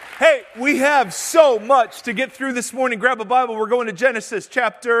Hey, we have so much to get through this morning. Grab a Bible. We're going to Genesis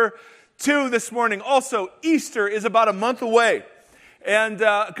chapter 2 this morning. Also, Easter is about a month away. And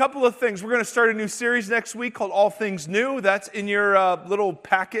a couple of things. We're going to start a new series next week called All Things New. That's in your little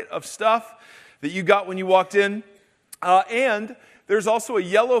packet of stuff that you got when you walked in. And there's also a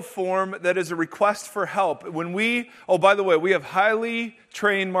yellow form that is a request for help. By the way, we have highly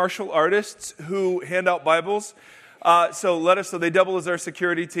trained martial artists who hand out Bibles. So let us know. They double as our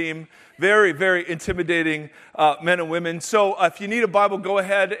security team. Very, very intimidating men and women. So if you need a Bible, go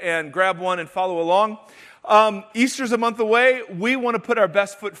ahead and grab one and follow along. Easter's a month away. We want to put our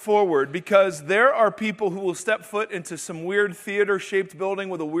best foot forward because there are people who will step foot into some weird theater-shaped building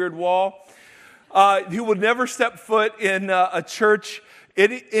with a weird wall. Who would never step foot in a church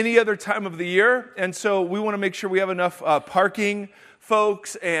any other time of the year. And so we want to make sure we have enough parking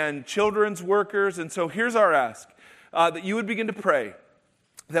folks and children's workers. And so here's our ask. That you would begin to pray,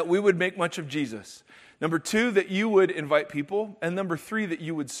 that we would make much of Jesus. Number 2, that you would invite people. And number 3, that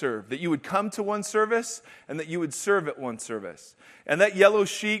you would serve. That you would come to one service and that you would serve at one service. And that yellow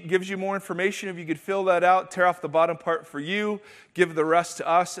sheet gives you more information. If you could fill that out, tear off the bottom part for you, give the rest to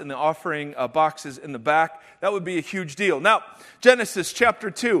us in the offering boxes in the back. That would be a huge deal. Now, Genesis chapter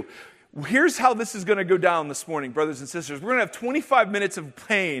 2. Here's how this is going to go down this morning, brothers and sisters. We're going to have 25 minutes of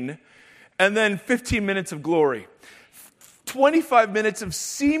pain and then 15 minutes of glory. 25 minutes of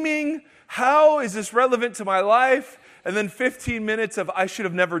seeming, how is this relevant to my life? And then 15 minutes of I should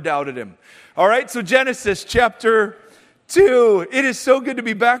have never doubted him. All right, so Genesis chapter 2. It is so good to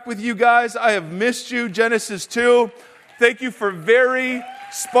be back with you guys. I have missed you. Genesis 2. Thank you for very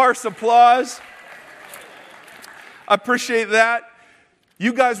sparse applause. I appreciate that.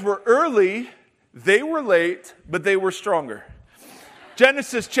 You guys were early. They were late, but they were stronger.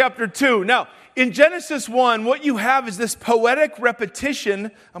 Genesis chapter 2. Now, in Genesis 1, what you have is this poetic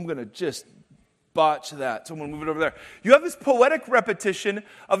repetition. I'm going to just botch that. Someone move it over there. You have this poetic repetition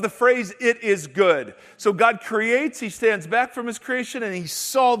of the phrase, it is good. So God creates, he stands back from his creation, and he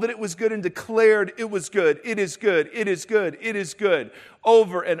saw that it was good and declared it was good. It is good, it is good, it is good.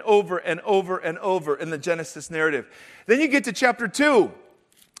 Over and over and over and over in the Genesis narrative. Then you get to chapter 2,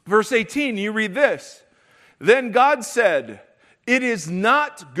 verse 18. You read this. Then God said, it is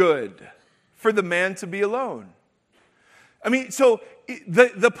not good for the man to be alone. I mean, so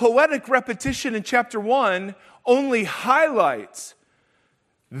the poetic repetition in chapter 1 only highlights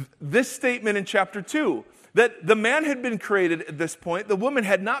this statement in chapter 2. That the man had been created at this point, the woman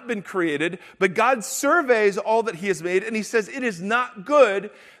had not been created, but God surveys all that he has made, and he says, it is not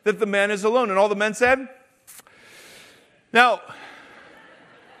good that the man is alone. And all the men said? Now,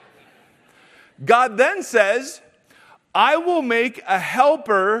 God then says, I will make a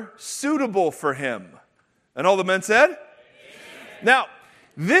helper suitable for him. And all the men said? Amen. Now,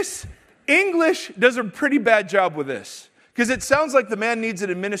 this English does a pretty bad job with this. Because it sounds like the man needs an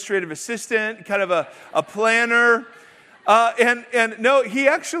administrative assistant, kind of a planner. And no, he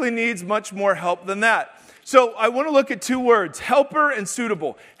actually needs much more help than that. So I want to look at 2 words, helper and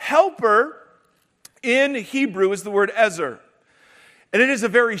suitable. Helper in Hebrew is the word ezer. And it is a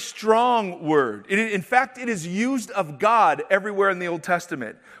very strong word. In fact, it is used of God everywhere in the Old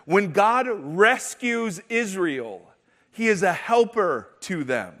Testament. When God rescues Israel, he is a helper to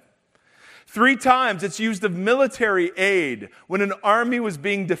them. 3 times it's used of military aid. When an army was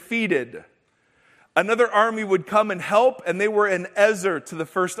being defeated, another army would come and help, and they were an ezer to the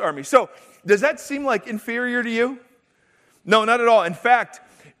first army. So, does that seem like inferior to you? No, not at all. In fact,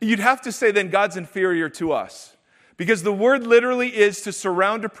 you'd have to say then God's inferior to us. Because the word literally is to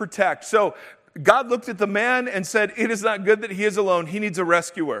surround or protect. So God looked at the man and said, it is not good that he is alone. He needs a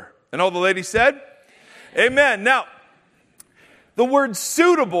rescuer. And all the ladies said, amen. Now, the word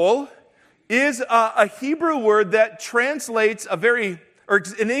suitable is a Hebrew word that translates an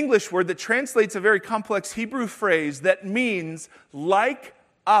English word that translates a very complex Hebrew phrase that means like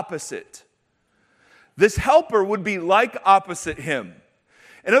opposite. This helper would be like opposite him.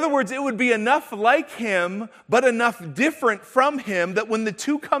 In other words, it would be enough like him, but enough different from him that when the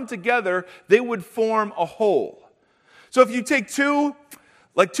 2 come together, they would form a whole. So if you take 2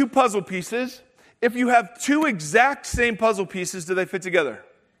 puzzle pieces, if you have 2 exact same puzzle pieces, do they fit together?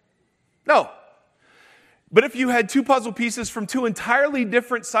 No. But if you had 2 puzzle pieces from 2 entirely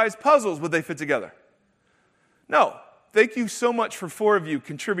different sized puzzles, would they fit together? No. Thank you so much for 4 of you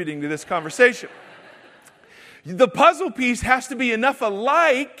contributing to this conversation. The puzzle piece has to be enough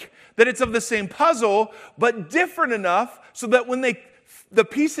alike that it's of the same puzzle, but different enough so that when the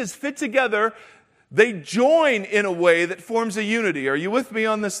pieces fit together, they join in a way that forms a unity. Are you with me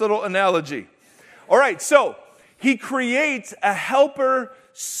on this little analogy? All right, so he creates a helper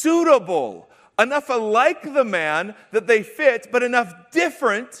suitable, enough alike the man that they fit, but enough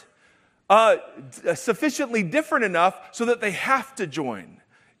different, sufficiently different enough so that they have to join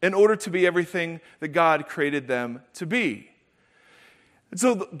in order to be everything that God created them to be. And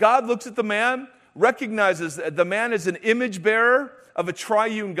so God looks at the man, recognizes that the man is an image bearer of a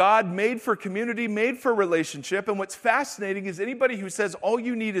triune God, made for community, made for relationship. And what's fascinating is anybody who says all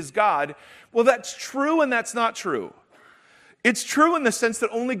you need is God, well, that's true and that's not true. It's true in the sense that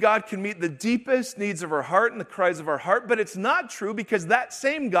only God can meet the deepest needs of our heart and the cries of our heart, but it's not true because that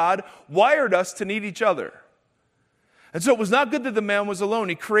same God wired us to need each other. And so it was not good that the man was alone.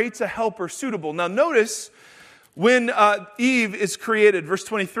 He creates a helper suitable. Now notice when Eve is created, verse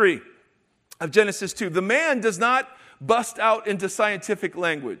 23 of Genesis 2, the man does not bust out into scientific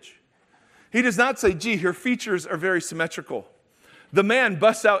language. He does not say, gee, her features are very symmetrical. The man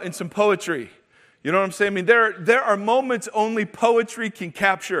busts out in some poetry. You know what I'm saying? I mean, there are moments only poetry can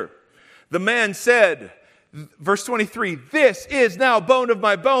capture. The man said, verse 23, this is now bone of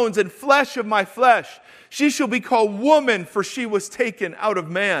my bones and flesh of my flesh. She shall be called woman, for she was taken out of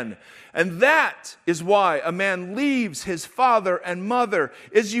man. And that is why a man leaves his father and mother,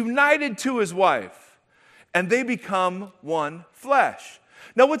 is united to his wife, and they become one flesh.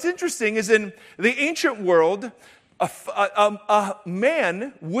 Now, what's interesting is in the ancient world, a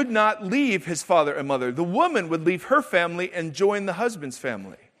man would not leave his father and mother. The woman would leave her family and join the husband's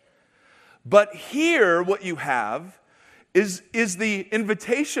family. But here, what you have is the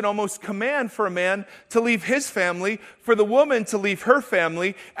invitation, almost command for a man to leave his family, for the woman to leave her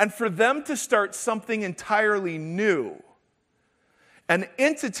family, and for them to start something entirely new. An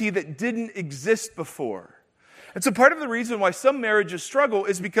entity that didn't exist before. And so part of the reason why some marriages struggle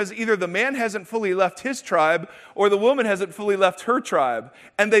is because either the man hasn't fully left his tribe or the woman hasn't fully left her tribe,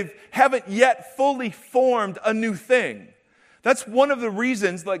 and they haven't yet fully formed a new thing. That's one of the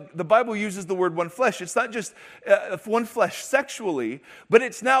reasons, like the Bible uses the word one flesh. It's not just one flesh sexually, but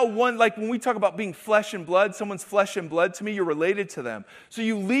it's now one, like when we talk about being flesh and blood, someone's flesh and blood, to me, you're related to them. So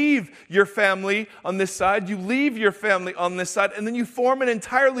you leave your family on this side, you leave your family on this side, and then you form an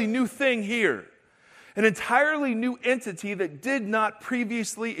entirely new thing here. An entirely new entity that did not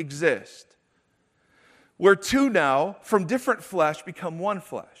previously exist. Where two now, from different flesh, become one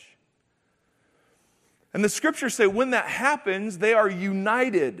flesh. And the scriptures say when that happens, they are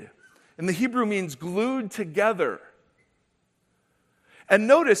united. And the Hebrew means glued together. And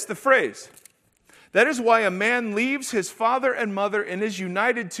notice the phrase. That is why a man leaves his father and mother and is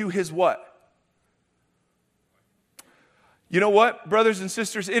united to his what? You know what, brothers and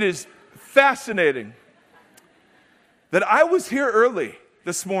sisters? It is fascinating that I was here early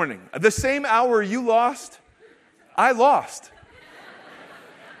this morning. The same hour you lost, I lost.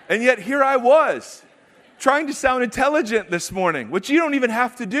 And yet here I was, trying to sound intelligent this morning, which you don't even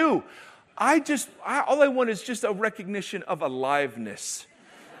have to do. All I want is just a recognition of aliveness.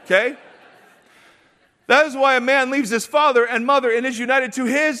 Okay? That is why a man leaves his father and mother and is united to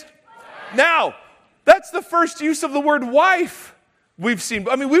his. Now, that's the first use of the word wife we've seen.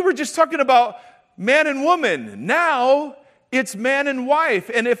 I mean, we were just talking about man and woman. Now, it's man and wife.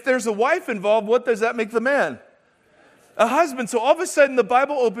 And if there's a wife involved, what does that make the man? A husband. So all of a sudden the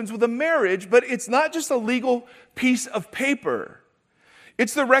Bible opens with a marriage, but it's not just a legal piece of paper.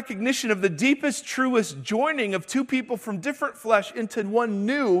 It's the recognition of the deepest, truest joining of two people from different flesh into one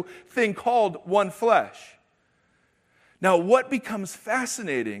new thing called one flesh. Now, what becomes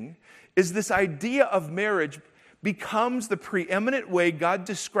fascinating is this idea of marriage becomes the preeminent way God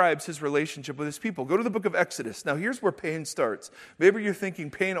describes his relationship with his people. Go to the book of Exodus. Now, here's where pain starts. Maybe you're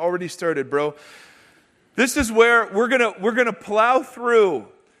thinking pain already started, bro. This is where we're gonna plow through.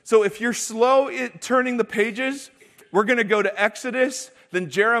 So if you're slow at turning the pages, we're gonna go to Exodus, then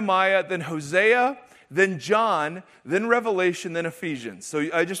Jeremiah, then Hosea, then John, then Revelation, then Ephesians. So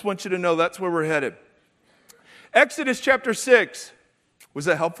I just want you to know that's where we're headed. Exodus chapter 6. Was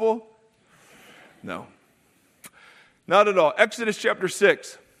that helpful? No. Not at all. Exodus chapter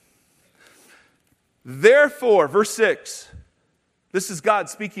 6. Therefore, verse 6. This is God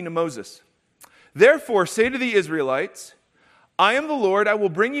speaking to Moses. Therefore, say to the Israelites, I am the Lord, I will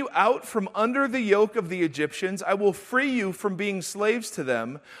bring you out from under the yoke of the Egyptians. I will free you from being slaves to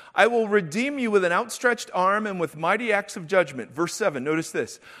them. I will redeem you with an outstretched arm and with mighty acts of judgment. Verse 7, notice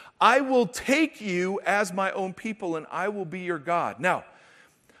this. I will take you as my own people and I will be your God. Now,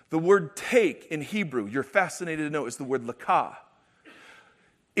 the word take in Hebrew, you're fascinated to know, is the word lakah.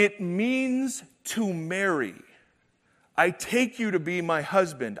 It means to marry. I take you to be my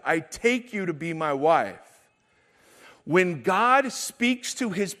husband. I take you to be my wife. when God speaks to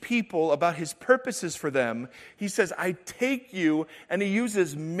his people about his purposes for them, he says, I take you, and he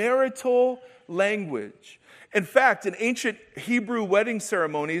uses marital language. In fact, in ancient Hebrew wedding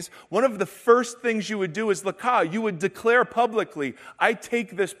ceremonies, one of the first things you would do is lakah. You would declare publicly, I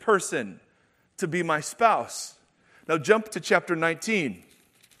take this person to be my spouse. Now jump to chapter 19.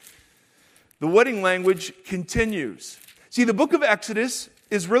 The wedding language continues. See, the book of Exodus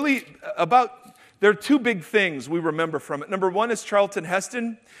is really about, there are two big things we remember from it. Number one is Charlton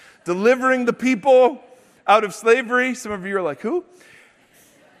Heston delivering the people out of slavery. Some of you are like, who?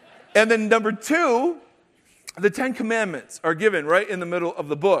 And then number two, the Ten Commandments are given right in the middle of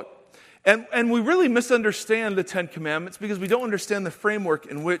the book. And we really misunderstand the Ten Commandments because we don't understand the framework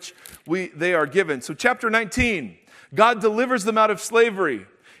in which they are given. So chapter 19, God delivers them out of slavery.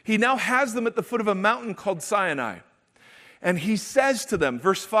 He now has them at the foot of a mountain called Sinai. And he says to them,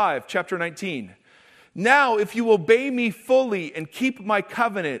 verse 5, chapter 19, now if you obey me fully and keep my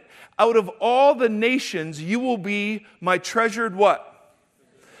covenant, out of all the nations you will be my treasured what?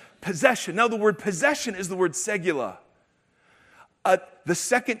 Possession. Now the word possession is the word segula. The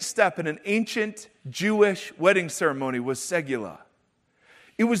second step in an ancient Jewish wedding ceremony was segula.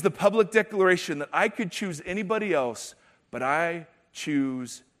 It was the public declaration that I could choose anybody else, but I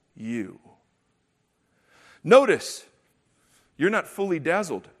choose you. Notice, you're not fully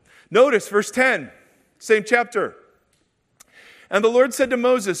dazzled. Notice verse 10, same chapter. And the Lord said to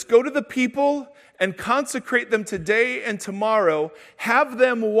Moses, go to the people and consecrate them today and tomorrow. Have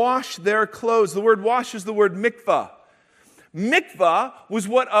them wash their clothes. The word wash is the word mikvah. Mikvah was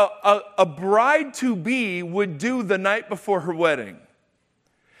what a bride-to-be would do the night before her wedding.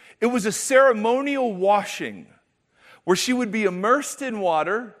 It was a ceremonial washing where she would be immersed in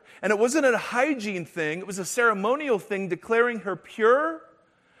water, and it wasn't a hygiene thing. It was a ceremonial thing declaring her pure,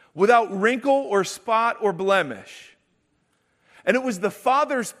 without wrinkle or spot or blemish. And it was the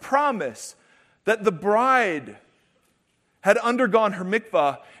father's promise that the bride had undergone her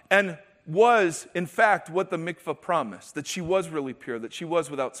mikvah and was, in fact, what the mikvah promised, that she was really pure, that she was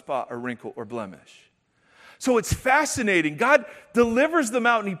without spot or wrinkle or blemish. So it's fascinating. God delivers them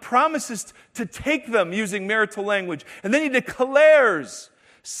out and he promises to take them using marital language. And then he declares,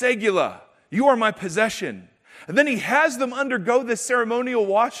 segula, you are my possession. And then he has them undergo this ceremonial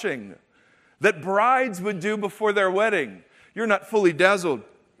washing that brides would do before their wedding. You're not fully dazzled.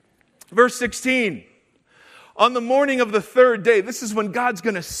 Verse 16, on the morning of the third day, this is when God's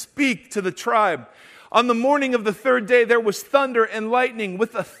going to speak to the tribe. On the morning of the third day, there was thunder and lightning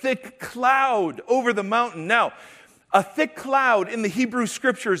with a thick cloud over the mountain. Now, a thick cloud in the Hebrew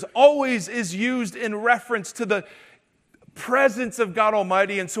scriptures always is used in reference to the presence of God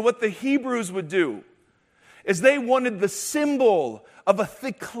Almighty. And so what the Hebrews would do is they wanted the symbol of a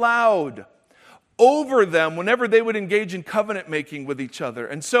thick cloud over them whenever they would engage in covenant making with each other.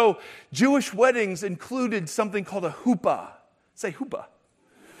 And so Jewish weddings included something called a huppah. Say huppah.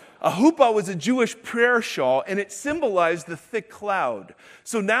 A huppah was a Jewish prayer shawl, and it symbolized the thick cloud.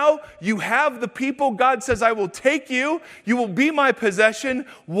 So now you have the people. God says, I will take you. You will be my possession.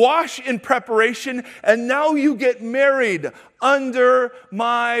 Wash in preparation. And now you get married under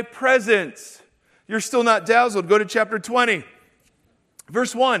my presence. You're still not dazzled. Go to chapter 20.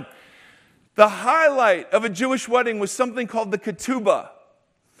 Verse 1. The highlight of a Jewish wedding was something called the ketubah.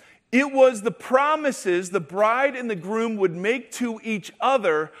 It was the promises the bride and the groom would make to each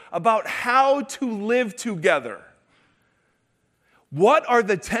other about how to live together. What are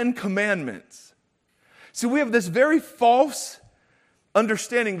the 10 Commandments? So we have this very false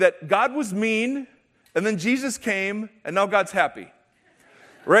understanding that God was mean, and then Jesus came, and now God's happy.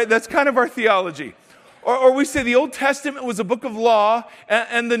 Right? That's kind of our theology. Or we say the Old Testament was a book of law,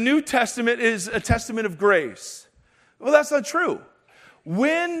 and the New Testament is a testament of grace. Well, that's not true.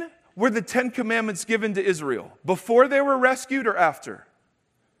 When were the 10 Commandments given to Israel? Before they were rescued or after?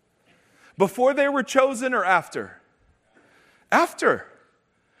 Before they were chosen or after? After.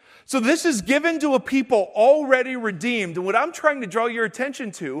 So this is given to a people already redeemed. And what I'm trying to draw your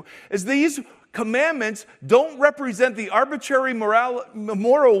attention to is these commandments don't represent the arbitrary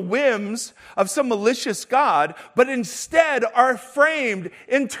moral whims of some malicious God, but instead are framed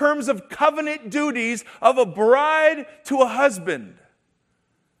in terms of covenant duties of a bride to a husband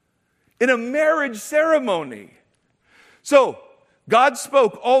in a marriage ceremony. So, God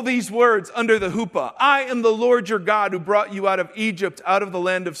spoke all these words under the huppah. I am the Lord your God who brought you out of Egypt, out of the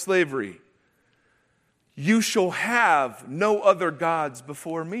land of slavery. You shall have no other gods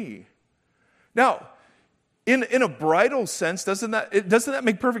before me. Now, in a bridal sense, doesn't that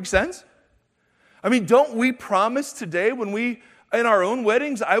make perfect sense? I mean, don't we promise today when in our own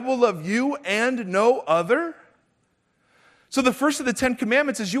weddings, I will love you and no other? So the first of the 10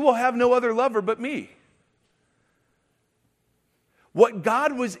 commandments is you will have no other lover but me. What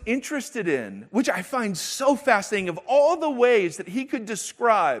God was interested in, which I find so fascinating, of all the ways that he could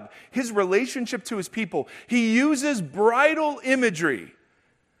describe his relationship to his people, he uses bridal imagery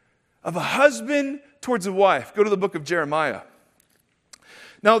of a husband towards a wife. Go to the book of Jeremiah.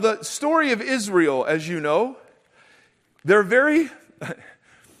 Now, the story of Israel, as you know, they're very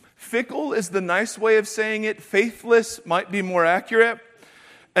fickle is the nice way of saying it. Faithless might be more accurate.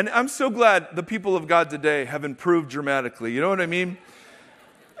 And I'm so glad the people of God today have improved dramatically. You know what I mean?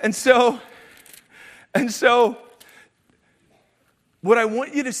 And so, what I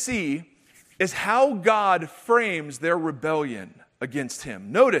want you to see is how God frames their rebellion against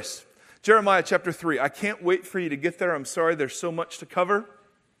him. Notice, Jeremiah chapter 3. I can't wait for you to get there. I'm sorry, there's so much to cover.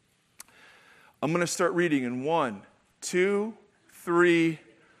 I'm going to start reading in 1, 2, 3.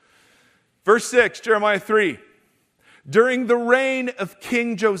 Verse 6, Jeremiah 3. During the reign of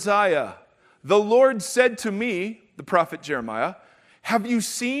King Josiah, the Lord said to me, the prophet Jeremiah, have you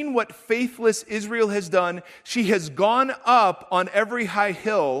seen what faithless Israel has done? She has gone up on every high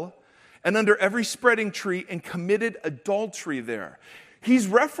hill and under every spreading tree and committed adultery there. He's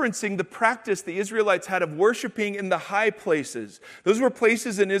referencing the practice the Israelites had of worshiping in the high places. Those were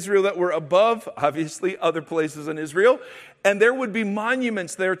places in Israel that were above, obviously, other places in Israel. And there would be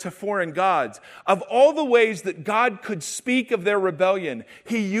monuments there to foreign gods. Of all the ways that God could speak of their rebellion,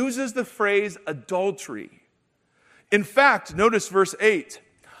 he uses the phrase adultery. In fact, notice verse 8.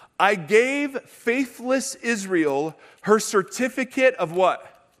 I gave faithless Israel her certificate of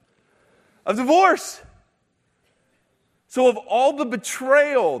what? Of divorce. So of all the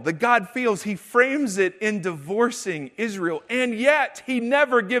betrayal that God feels, he frames it in divorcing Israel. And yet, he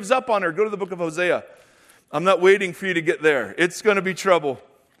never gives up on her. Go to the book of Hosea. I'm not waiting for you to get there. It's going to be trouble.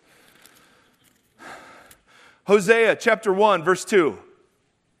 Hosea chapter 1, verse 2.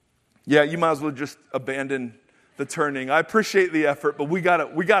 Yeah, you might as well just abandon the turning. I appreciate the effort, but we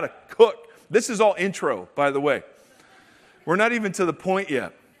gotta cook. This is all intro, by the way. We're not even to the point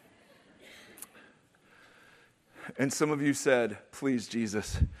yet. And some of you said, please,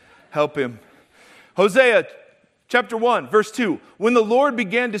 Jesus, help him. Hosea chapter 1, verse 2. When the Lord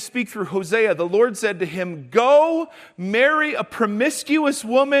began to speak through Hosea, the Lord said to him, go marry a promiscuous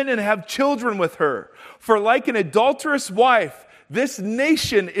woman and have children with her. For like an adulterous wife, this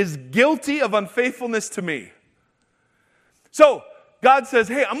nation is guilty of unfaithfulness to me. So God says,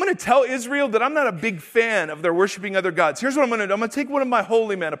 hey, I'm going to tell Israel that I'm not a big fan of their worshiping other gods. Here's what I'm going to do. I'm going to take one of my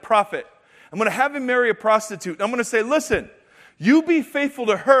holy men, a prophet. I'm going to have him marry a prostitute. And I'm going to say, listen, you be faithful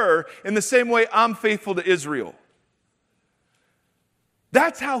to her in the same way I'm faithful to Israel.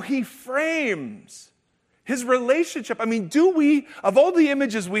 That's how he frames his relationship. I mean, do we, of all the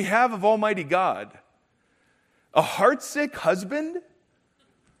images we have of Almighty God, a heartsick husband? Is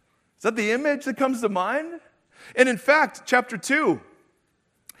that the image that comes to mind? And in fact, chapter 2,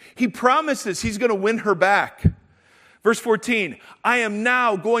 he promises he's going to win her back. Verse 14, I am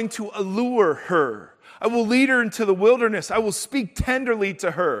now going to allure her. I will lead her into the wilderness. I will speak tenderly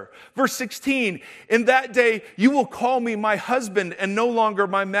to her. Verse 16, in that day you will call me my husband and no longer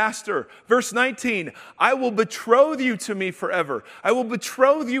my master. Verse 19, I will betroth you to me forever. I will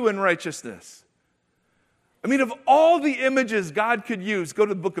betroth you in righteousness. I mean, of all the images God could use, go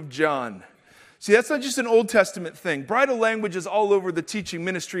to the book of John. See, that's not just an Old Testament thing. Bridal language is all over the teaching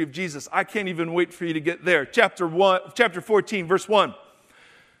ministry of Jesus. I can't even wait for you to get there. Chapter 14, verse 1.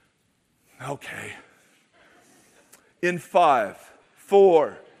 Okay. In 5,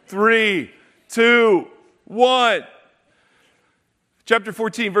 4, 3, 2, 1. Chapter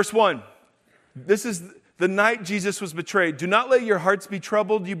 14, verse 1. This is the night Jesus was betrayed. Do not let your hearts be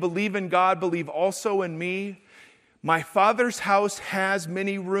troubled. You believe in God, believe also in me. My Father's house has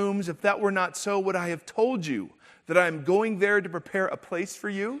many rooms. If that were not so, would I have told you that I am going there to prepare a place for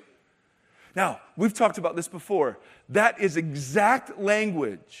you? Now, we've talked about this before. That is exact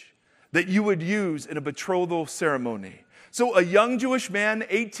language that you would use in a betrothal ceremony. So a young Jewish man,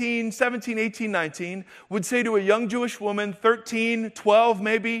 17, 18, 19, would say to a young Jewish woman, 13, 12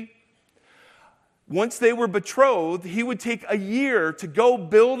 maybe, once they were betrothed, he would take a year to go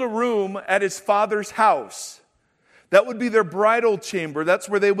build a room at his father's house. That would be their bridal chamber. That's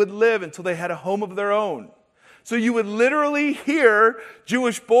where they would live until they had a home of their own. So you would literally hear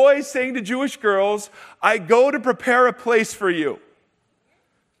Jewish boys saying to Jewish girls, I go to prepare a place for you.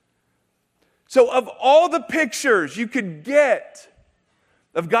 So of all the pictures you could get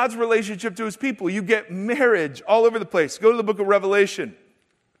of God's relationship to his people, you get marriage all over the place. Go to the book of Revelation.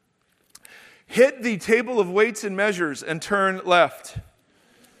 Hit the table of weights and measures and turn left.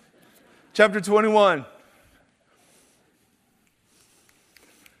 Chapter 21.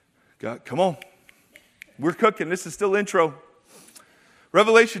 God, come on. We're cooking. This is still intro.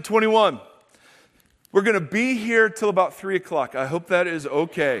 Revelation 21. We're going to be here till about 3 o'clock. I hope that is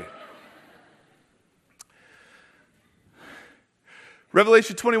okay.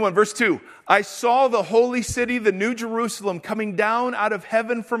 Revelation 21, verse 2. I saw the holy city, the new Jerusalem, coming down out of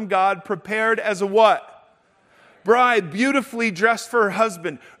heaven from God, prepared as a what? Bride, beautifully dressed for her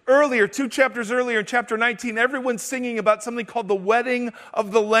husband. Earlier, 2 chapters earlier, in chapter 19, everyone's singing about something called the wedding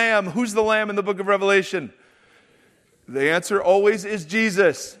of the Lamb. Who's the Lamb in the book of Revelation? The answer always is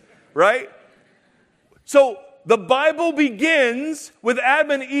Jesus, right? So the Bible begins with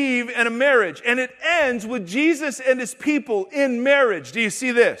Adam and Eve and a marriage, and it ends with Jesus and his people in marriage. Do you see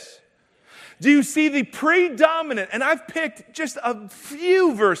this? Do you see the predominant, and I've picked just a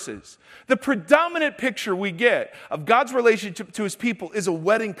few verses, the predominant picture we get of God's relationship to his people is a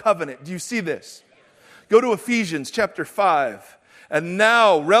wedding covenant. Do you see this? Go to Ephesians chapter 5. And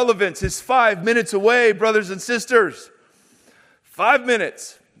now relevance is 5 minutes away, brothers and sisters. 5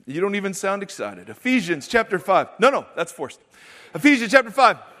 minutes. You don't even sound excited. Ephesians chapter 5. No, that's forced. Ephesians chapter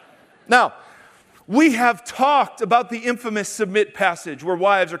 5. Now, we have talked about the infamous submit passage where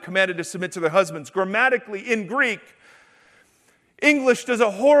wives are commanded to submit to their husbands. Grammatically, in Greek, English does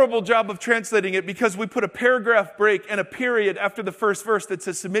a horrible job of translating it because we put a paragraph break and a period after the first verse that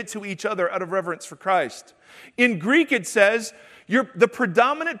says submit to each other out of reverence for Christ. In Greek, it says the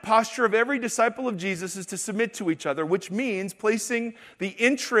predominant posture of every disciple of Jesus is to submit to each other, which means placing the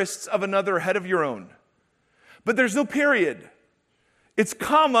interests of another ahead of your own. But there's no period. It's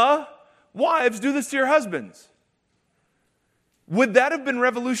comma, wives, do this to your husbands. Would that have been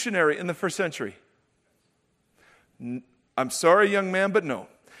revolutionary in the first century? I'm sorry, young man, but no.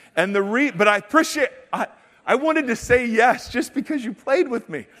 And but I appreciate, I wanted to say yes just because you played with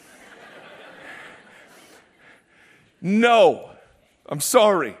me. No, I'm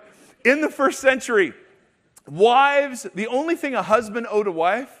sorry. In the first century, wives, the only thing a husband owed a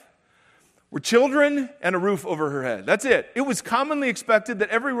wife were children and a roof over her head. That's it. It was commonly expected that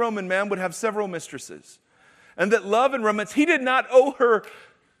every Roman man would have several mistresses. And that love and romance, he did not owe her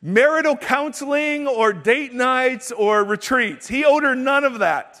marital counseling or date nights or retreats. He owed her none of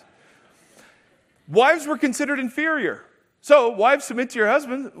that. Wives were considered inferior. So, wives, submit to your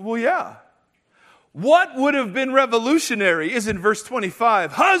husband. Well, yeah. What would have been revolutionary is in verse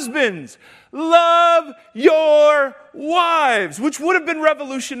 25. Husbands, love your wives, which would have been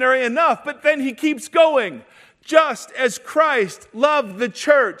revolutionary enough. But then he keeps going. Just as Christ loved the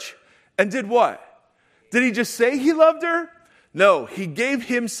church and did what? Did he just say he loved her? No, he gave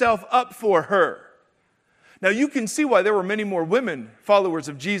himself up for her. Now you can see why there were many more women followers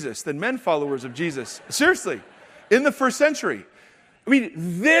of Jesus than men followers of Jesus. Seriously, in the first century. I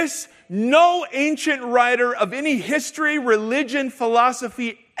mean, no ancient writer of any history, religion,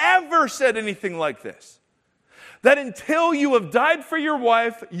 philosophy ever said anything like this. That until you have died for your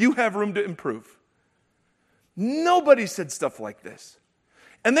wife, you have room to improve. Nobody said stuff like this.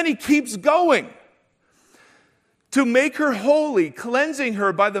 And then he keeps going. To make her holy, cleansing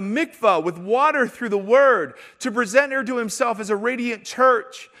her by the mikvah with water through the word, to present her to himself as a radiant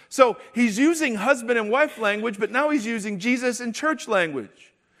church. So he's using husband and wife language, but now he's using Jesus and church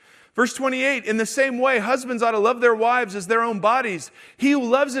language. Verse 28, in the same way, husbands ought to love their wives as their own bodies. He who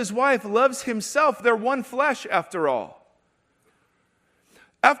loves his wife loves himself. They're one flesh after all.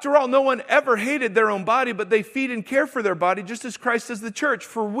 After all, no one ever hated their own body, but they feed and care for their body just as Christ does the church.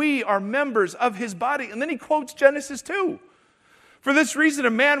 For we are members of his body. And then he quotes Genesis 2. For this reason,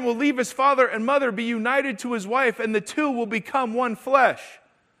 a man will leave his father and mother, be united to his wife, and the two will become one flesh.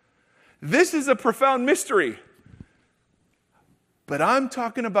 This is a profound mystery. But I'm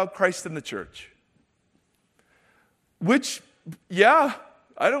talking about Christ and the church. Which,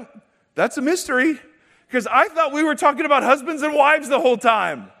 that's a mystery. Because I thought we were talking about husbands and wives the whole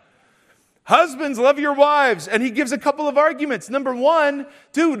time. Husbands, love your wives. And he gives a couple of arguments. Number one,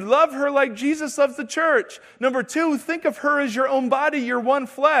 dude, love her like Jesus loves the church. Number two, think of her as your own body, your one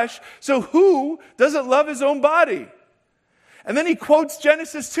flesh. So who doesn't love his own body? And then he quotes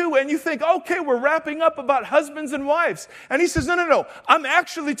Genesis 2, and you think, okay, we're wrapping up about husbands and wives. And he says, no, I'm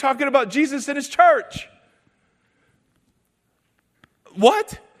actually talking about Jesus and his church.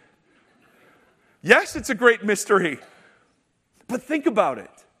 What? Yes, it's a great mystery. But think about it.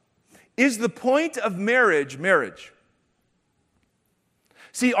 Is the point of marriage, marriage?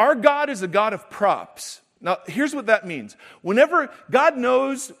 See, our God is a God of props. Now, here's what that means. Whenever God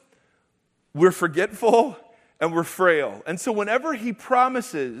knows we're forgetful and we're frail. And so whenever he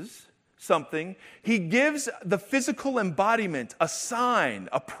promises something, he gives the physical embodiment, a sign,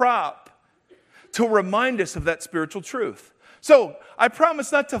 a prop, to remind us of that spiritual truth. So I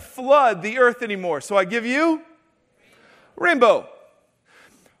promise not to flood the earth anymore. So I give you rainbow.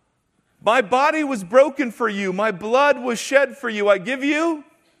 My body was broken for you. My blood was shed for you. I give you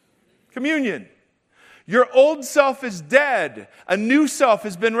communion. Your old self is dead. A new self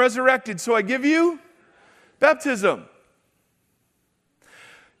has been resurrected. So I give you baptism.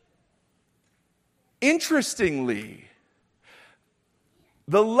 Interestingly,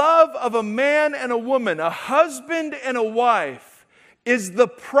 the love of a man and a woman, a husband and a wife, is the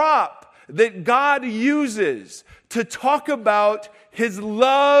prop that God uses to talk about his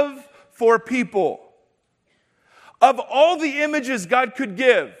love for people. Of all the images God could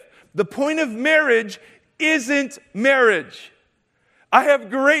give, the point of marriage isn't marriage. I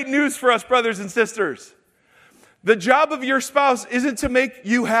have great news for us, brothers and sisters. The job of your spouse isn't to make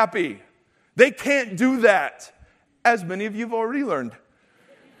you happy. They can't do that, as many of you have already learned.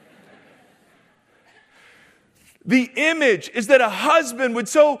 The image is that a husband would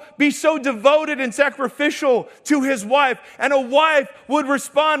be so devoted and sacrificial to his wife, and a wife would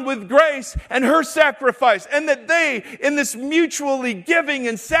respond with grace and her sacrifice, and that they, in this mutually giving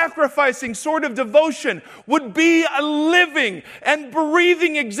and sacrificing sort of devotion, would be a living and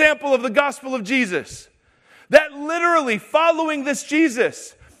breathing example of the gospel of Jesus. That literally, following this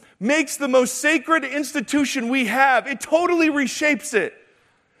Jesus makes the most sacred institution we have. It totally reshapes it.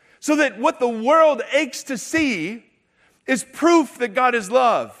 So that what the world aches to see is proof that God is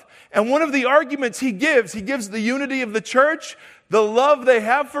love. And one of the arguments he gives the unity of the church, the love they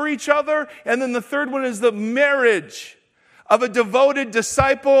have for each other, and then the third one is the marriage of a devoted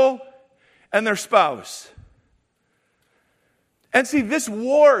disciple and their spouse. And see, this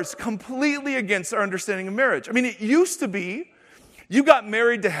wars completely against our understanding of marriage. I mean, it used to be you got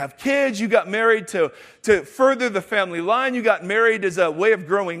married to have kids. You got married to further the family line. You got married as a way of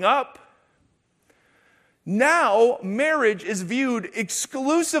growing up. Now, marriage is viewed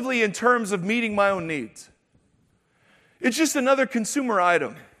exclusively in terms of meeting my own needs. It's just another consumer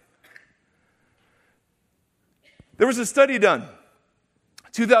item. There was a study done,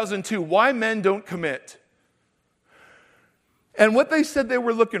 2002, why men don't commit. And what they said they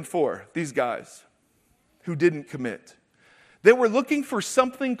were looking for, these guys who didn't commit, they were looking for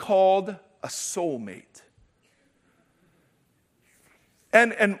something called a soulmate.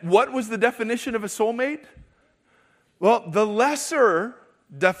 And what was the definition of a soulmate? Well, the lesser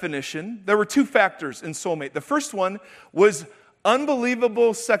definition, there were two factors in soulmate. The first one was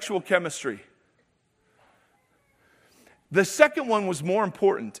unbelievable sexual chemistry. The second one was more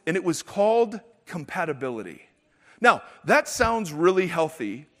important, and it was called compatibility. Now, that sounds really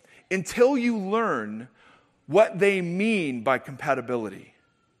healthy until you learn what they mean by compatibility.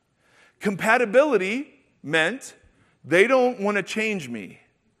 Compatibility meant they don't want to change me.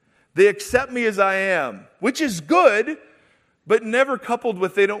 They accept me as I am, which is good, but never coupled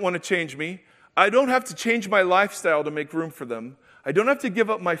with they don't want to change me. I don't have to change my lifestyle to make room for them. I don't have to give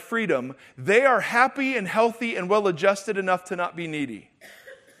up my freedom. They are happy and healthy and well-adjusted enough to not be needy.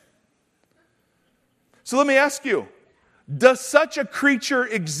 So let me ask you, does such a creature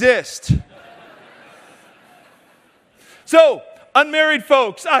exist? So, unmarried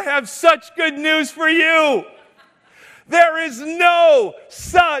folks, I have such good news for you. There is no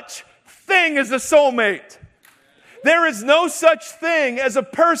such thing as a soulmate. There is no such thing as a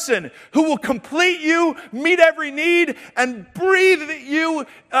person who will complete you, meet every need, and breathe you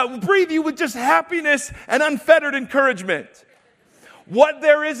with just happiness and unfettered encouragement. What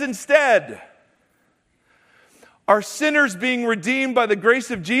there is instead are sinners being redeemed by the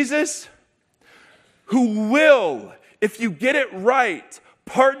grace of Jesus, who will, if you get it right,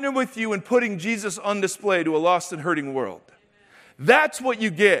 partner with you in putting Jesus on display to a lost and hurting world. That's what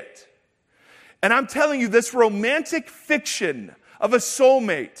you get. And I'm telling you, this romantic fiction of a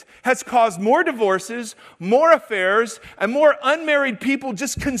soulmate has caused more divorces, more affairs, and more unmarried people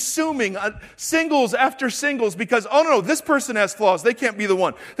just consuming singles after singles because, oh no, this person has flaws, they can't be the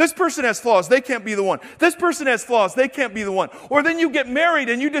one. This person has flaws, they can't be the one. This person has flaws, they can't be the one. Or then you get married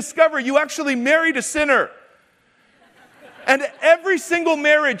and you discover you actually married a sinner. And every single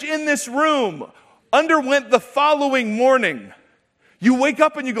marriage in this room underwent the following morning. You wake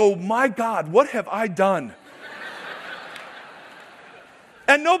up and you go, my God, what have I done?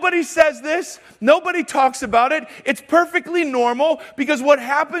 And nobody says this. Nobody talks about it. It's perfectly normal because what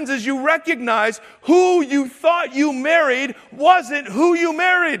happens is you recognize who you thought you married wasn't who you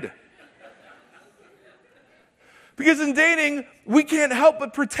married. Because in dating, we can't help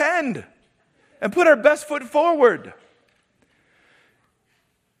but pretend and put our best foot forward.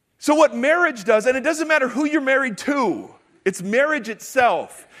 So what marriage does, and it doesn't matter who you're married to, It's marriage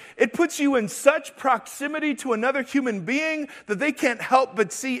itself. It puts you in such proximity to another human being that they can't help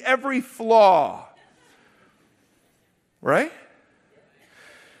but see every flaw. Right?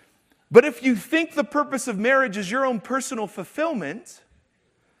 But if you think the purpose of marriage is your own personal fulfillment,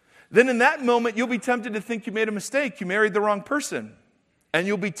 then in that moment you'll be tempted to think you made a mistake. You married the wrong person. And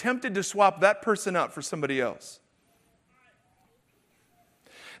you'll be tempted to swap that person out for somebody else.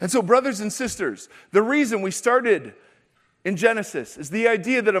 And so, brothers and sisters, the reason we started in Genesis is the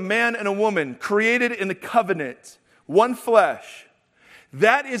idea that a man and a woman created in the covenant, one flesh.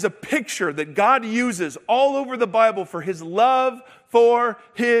 That is a picture that God uses all over the Bible for his love for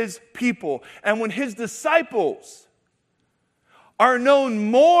his people. And when his disciples are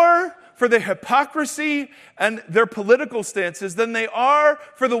known more for their hypocrisy and their political stances than they are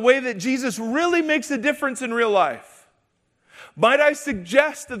for the way that Jesus really makes a difference in real life. Might I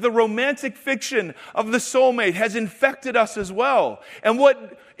suggest that the romantic fiction of the soulmate has infected us as well? And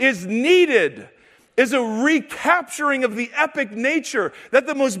what is needed is a recapturing of the epic nature that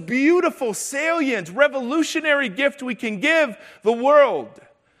the most beautiful, salient, revolutionary gift we can give the world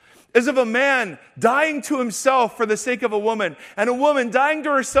is of a man dying to himself for the sake of a woman, and a woman dying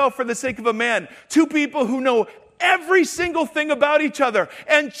to herself for the sake of a man. Two people who know every single thing about each other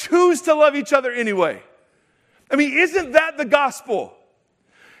and choose to love each other anyway. I mean, isn't that the gospel?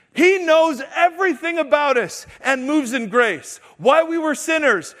 He knows everything about us and moves in grace. While we were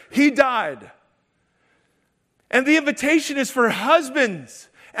sinners, he died. And the invitation is for husbands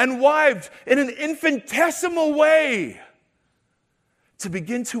and wives in an infinitesimal way to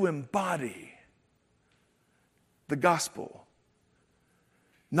begin to embody the gospel.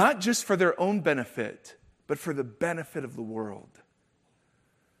 Not just for their own benefit, but for the benefit of the world.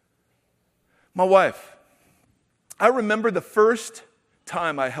 My wife, I remember the first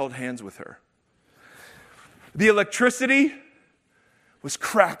time I held hands with her. The electricity was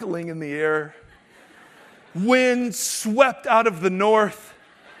crackling in the air. Wind swept out of the north.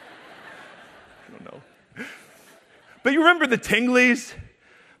 I don't know. But you remember the tinglies,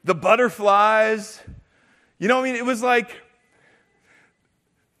 the butterflies. You know, I mean, it was like,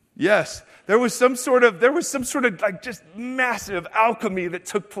 yes, there was some sort of like just massive alchemy that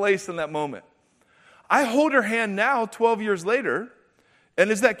took place in that moment. I hold her hand now, 12 years later, and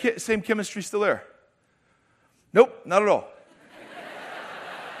is that same chemistry still there? Nope, not at all.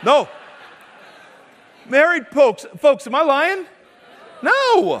 No. Married folks, am I lying?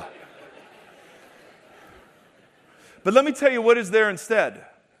 No. But let me tell you what is there instead.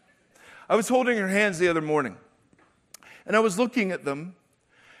 I was holding her hands the other morning, and I was looking at them.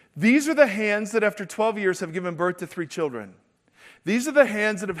 These are the hands that after 12 years have given birth to 3 children. These are the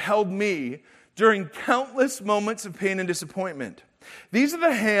hands that have held me during countless moments of pain and disappointment. These are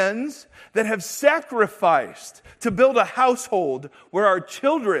the hands that have sacrificed to build a household where our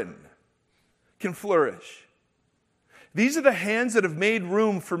children can flourish. These are the hands that have made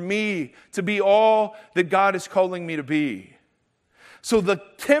room for me to be all that God is calling me to be. So the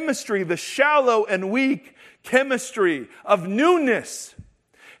chemistry, the shallow and weak chemistry of newness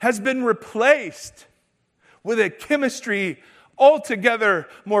has been replaced with a chemistry altogether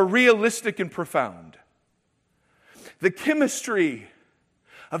more realistic and profound. The chemistry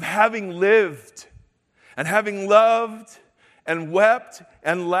of having lived and having loved and wept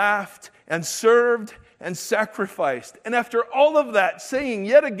and laughed and served and sacrificed. And after all of that, saying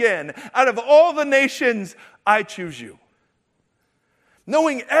yet again, out of all the nations, I choose you.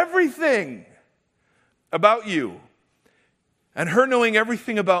 Knowing everything about you and her knowing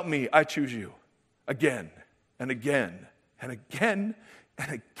everything about me, I choose you. Again and again and again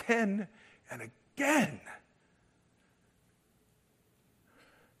and again and again.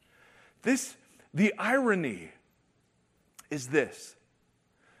 The irony is this.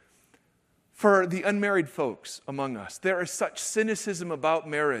 For the unmarried folks among us, there is such cynicism about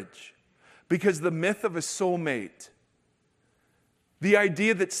marriage because the myth of a soulmate, the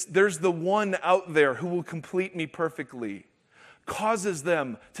idea that there's the one out there who will complete me perfectly, causes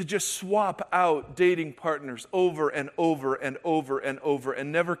them to just swap out dating partners over and over and over and over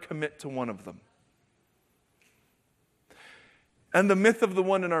and never commit to one of them. And the myth of the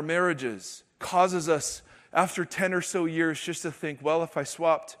one in our marriages causes us, after 10 or so years, just to think, well, if I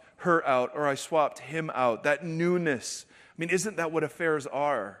swapped her out or I swapped him out, that newness, I mean, isn't that what affairs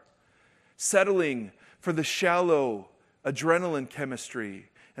are? Settling for the shallow adrenaline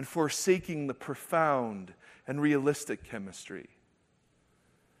chemistry and forsaking the profound and realistic chemistry.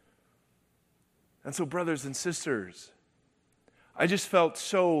 And so, brothers and sisters, I felt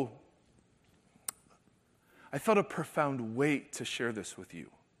a profound weight to share this with you.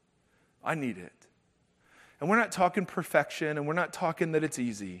 I need it. And we're not talking perfection, and we're not talking that it's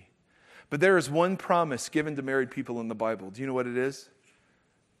easy. But there is one promise given to married people in the Bible. Do you know what it is?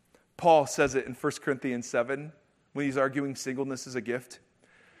 Paul says it in 1 Corinthians 7 when he's arguing singleness is a gift.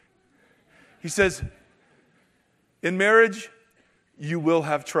 He says, in marriage, you will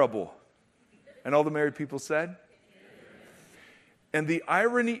have trouble. And all the married people said? And the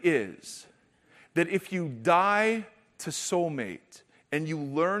irony is that if you die to soulmate and you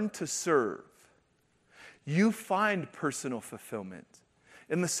learn to serve, you find personal fulfillment.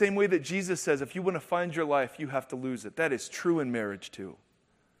 In the same way that Jesus says, if you want to find your life, you have to lose it. That is true in marriage too.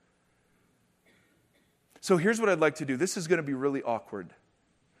 So here's what I'd like to do. This is going to be really awkward.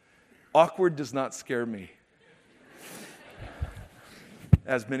 Awkward does not scare me,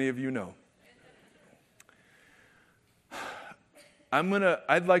 as many of you know.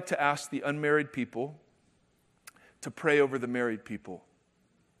 I'd like to ask the unmarried people to pray over the married people.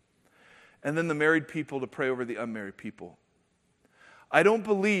 And then the married people to pray over the unmarried people. I don't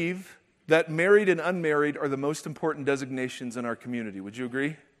believe that married and unmarried are the most important designations in our community. Would you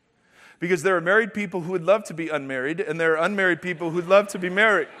agree? Because there are married people who would love to be unmarried, and there are unmarried people who'd love to be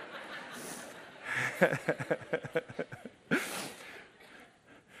married.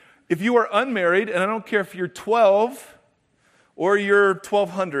 If you are unmarried, and I don't care if you're 12 or you're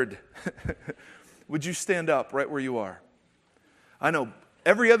 1,200, would you stand up right where you are? I know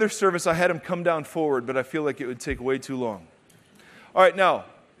every other service I had him come down forward, but I feel like it would take way too long. All right, now,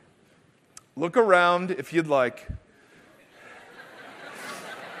 look around if you'd like.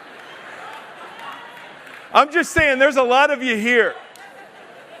 I'm just saying, there's a lot of you here.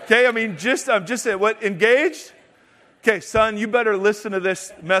 Okay, I'm just saying, what, engaged? Okay, son, you better listen to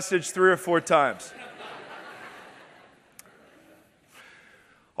this message 3 or 4 times.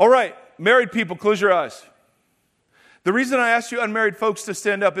 All right, married people, close your eyes. The reason I asked you unmarried folks to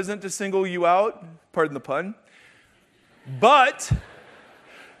stand up isn't to single you out, pardon the pun, but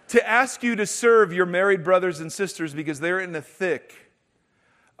to ask you to serve your married brothers and sisters because they're in the thick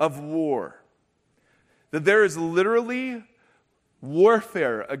of war. That there is literally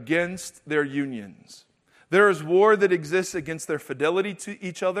warfare against their unions. There is war that exists against their fidelity to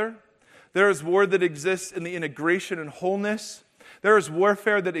each other. There is war that exists in the integration and wholeness. There is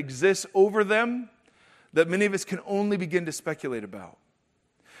warfare that exists over them that many of us can only begin to speculate about.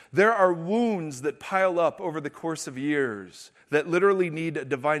 There are wounds that pile up over the course of years that literally need a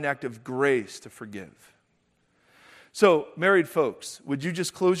divine act of grace to forgive. So, married folks, would you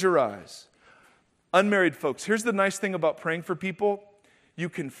just close your eyes? Unmarried folks, here's the nice thing about praying for people. You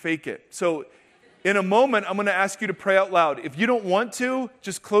can fake it. So, in a moment, I'm going to ask you to pray out loud. If you don't want to,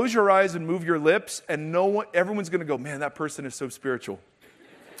 just close your eyes and move your lips, and everyone's going to go, man, that person is so spiritual.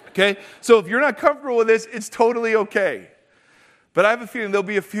 Okay? So if you're not comfortable with this, it's totally okay. But I have a feeling there'll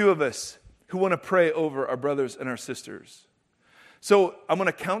be a few of us who want to pray over our brothers and our sisters. So I'm going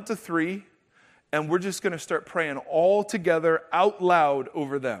to count to 3, and we're just going to start praying all together out loud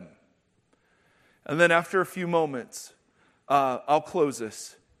over them. And then after a few moments, I'll close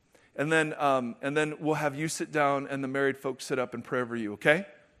this. And then we'll have you sit down and the married folks sit up and pray over you, okay?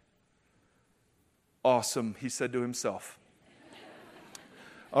 Awesome, he said to himself.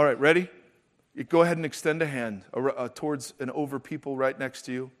 All right, ready? You go ahead and extend a hand towards and over people right next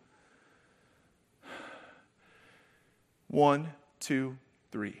to you. 1, 2,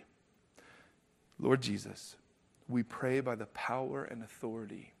 3. Lord Jesus, we pray by the power and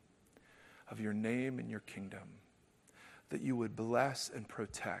authority of your name and your kingdom that you would bless and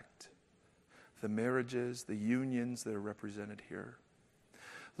protect the marriages, the unions that are represented here.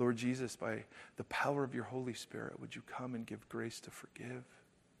 Lord Jesus, by the power of your Holy Spirit, would you come and give grace to forgive?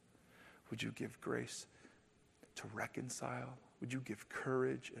 Would you give grace to reconcile? Would you give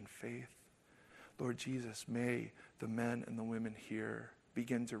courage and faith? Lord Jesus, may the men and the women here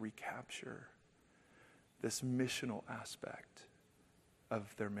begin to recapture this missional aspect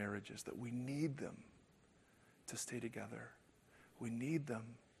of their marriages, that we need them to stay together. We need them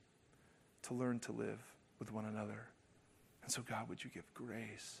to learn to live with one another. And so, God, would you give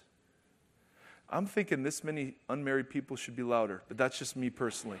grace? I'm thinking this many unmarried people should be louder, but that's just me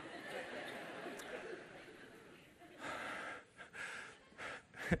personally.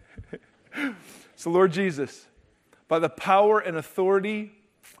 So, Lord Jesus, by the power and authority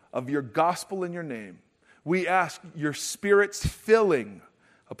of your gospel and your name, we ask your Spirit's filling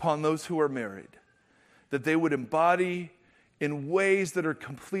upon those who are married, that they would embody in ways that are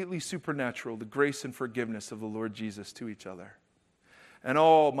completely supernatural the grace and forgiveness of the Lord Jesus to each other. And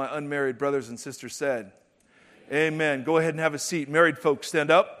all my unmarried brothers and sisters said, amen. Go ahead and have a seat. Married folks, stand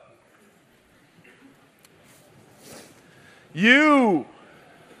up.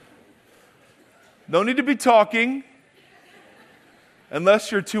 No need to be talking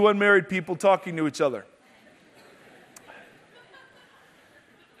unless you're two unmarried people talking to each other.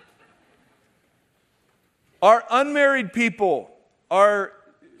 Our unmarried people are,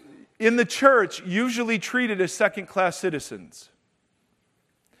 in the church, usually treated as second-class citizens.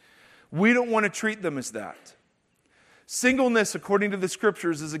 We don't want to treat them as that. Singleness, according to the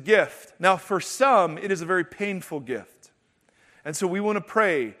Scriptures, is a gift. Now, for some, it is a very painful gift. And so we want to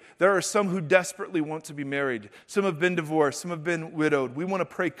pray. There are some who desperately want to be married. Some have been divorced. Some have been widowed. We want to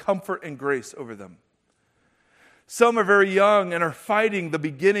pray comfort and grace over them. Some are very young and are fighting the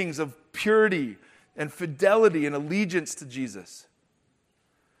beginnings of purity and fidelity and allegiance to Jesus.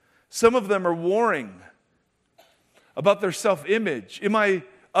 Some of them are warring about their self-image. Am I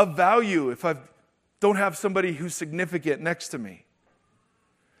of value if I don't have somebody who's significant next to me?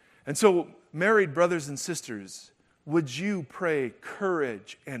 And so, married brothers and sisters, would you pray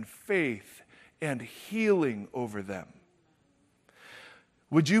courage and faith and healing over them?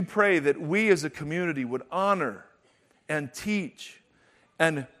 Would you pray that we as a community would honor and teach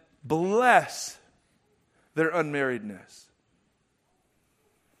and bless their unmarriedness?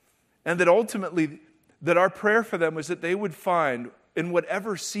 And that ultimately, that our prayer for them was that they would find, in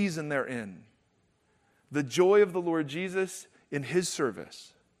whatever season they're in, the joy of the Lord Jesus in His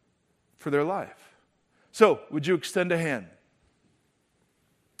service for their life. So, would you extend a hand?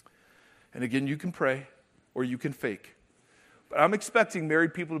 And again, you can pray or you can fake. But I'm expecting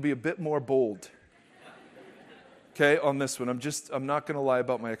married people to be a bit more bold. Okay, on this one. I'm not going to lie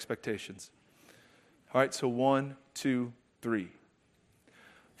about my expectations. All right, so 1, 2, 3.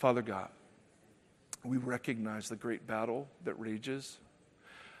 Father God, we recognize the great battle that rages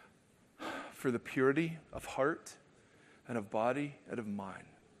for the purity of heart and of body and of mind,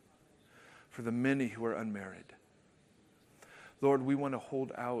 for the many who are unmarried. Lord, we want to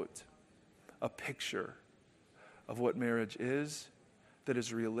hold out a picture of what marriage is that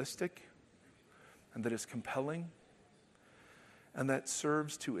is realistic and that is compelling and that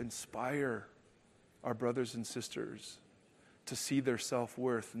serves to inspire our brothers and sisters to see their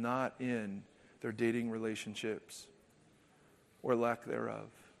self-worth not in their dating relationships or lack thereof,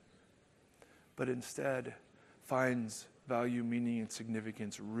 but instead finds value, meaning, and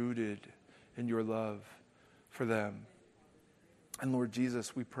significance rooted in your love for them. And Lord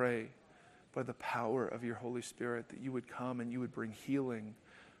Jesus, we pray by the power of your Holy Spirit that you would come and you would bring healing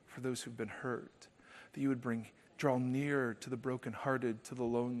for those who've been hurt, that you would draw near to the brokenhearted, to the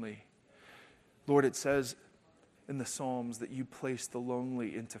lonely. Lord, it says in the Psalms that you place the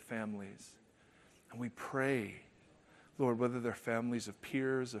lonely into families. And we pray, Lord, whether they're families of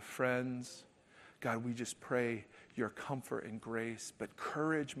peers, of friends, God, we just pray your comfort and grace, but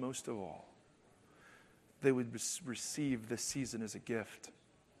courage most of all. They would receive this season as a gift.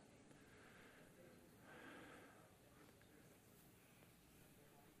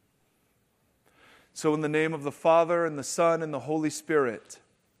 So in the name of the Father and the Son and the Holy Spirit,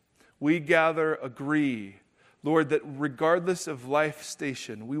 we gather, agree, Lord, that regardless of life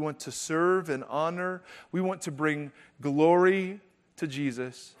station, we want to serve and honor. We want to bring glory to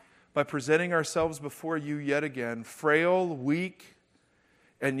Jesus by presenting ourselves before you yet again, frail, weak,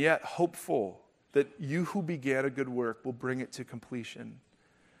 and yet hopeful that you who began a good work will bring it to completion.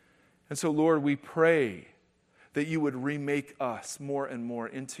 And so, Lord, we pray that you would remake us more and more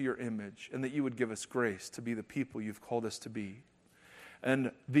into your image and that you would give us grace to be the people you've called us to be.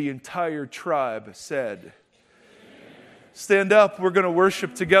 And the entire tribe said, stand up, we're going to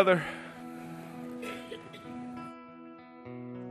worship together.